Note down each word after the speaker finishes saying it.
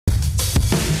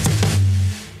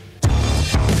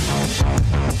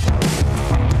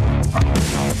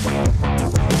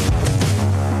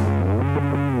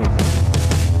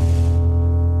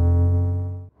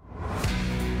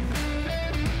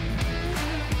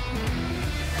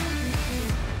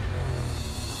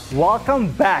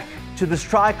Welcome back to the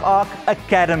Strike Arc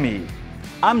Academy.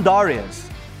 I'm Darius,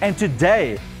 and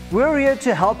today we're here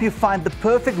to help you find the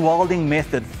perfect welding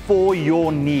method for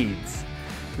your needs.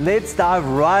 Let's dive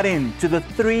right into the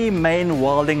three main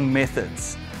welding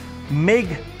methods: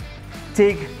 MIG,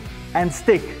 TIG, and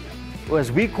stick, or as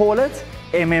we call it,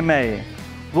 MMA.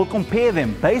 We'll compare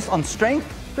them based on strength,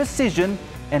 precision,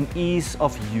 and ease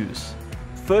of use.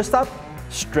 First up,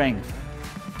 strength.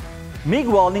 MIG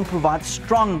welding provides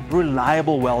strong,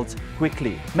 reliable welds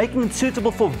quickly, making it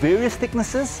suitable for various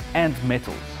thicknesses and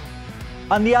metals.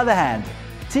 On the other hand,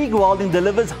 TIG welding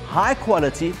delivers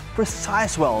high-quality,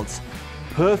 precise welds,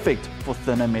 perfect for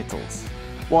thinner metals.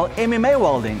 While MMA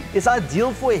welding is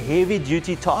ideal for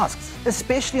heavy-duty tasks,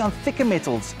 especially on thicker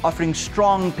metals offering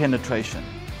strong penetration.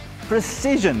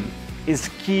 Precision is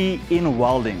key in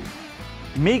welding.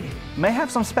 MIG may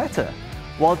have some spatter,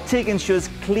 while TIG ensures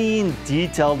clean,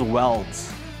 detailed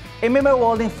welds. MMA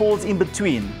welding falls in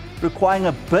between, requiring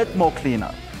a bit more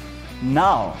cleanup.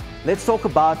 Now, let's talk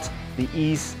about the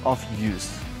ease of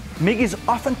use. MIG is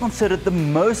often considered the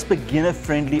most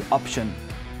beginner-friendly option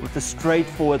with a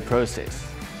straightforward process.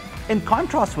 In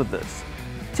contrast with this,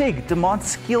 TIG demands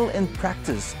skill and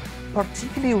practice,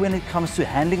 particularly when it comes to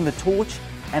handling the torch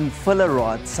and filler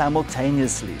rod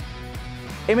simultaneously.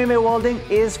 MMA welding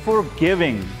is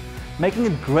forgiving, making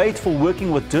it great for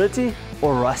working with dirty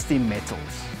or rusty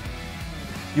metals.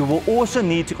 You will also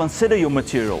need to consider your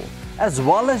material as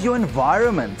well as your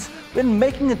environment when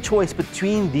making a choice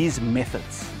between these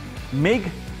methods.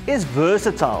 MIG is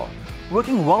versatile,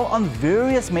 working well on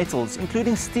various metals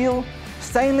including steel,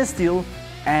 stainless steel,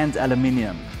 and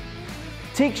aluminium.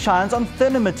 TIG shines on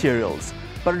thinner materials,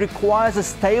 but it requires a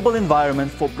stable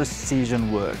environment for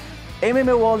precision work.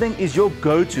 MMA welding is your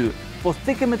go-to for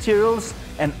thicker materials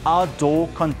and outdoor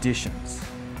conditions.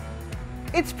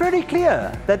 It's pretty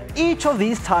clear that each of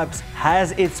these types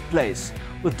has its place,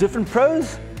 with different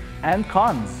pros and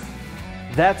cons.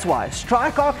 That's why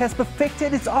Strike Arc has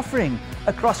perfected its offering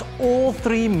across all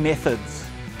three methods.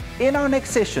 In our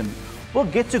next session, we'll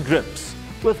get to grips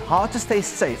with how to stay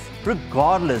safe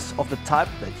regardless of the type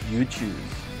that you choose.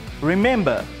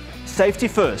 Remember, safety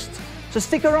first, so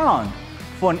stick around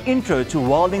for an intro to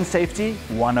Welding Safety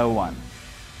 101.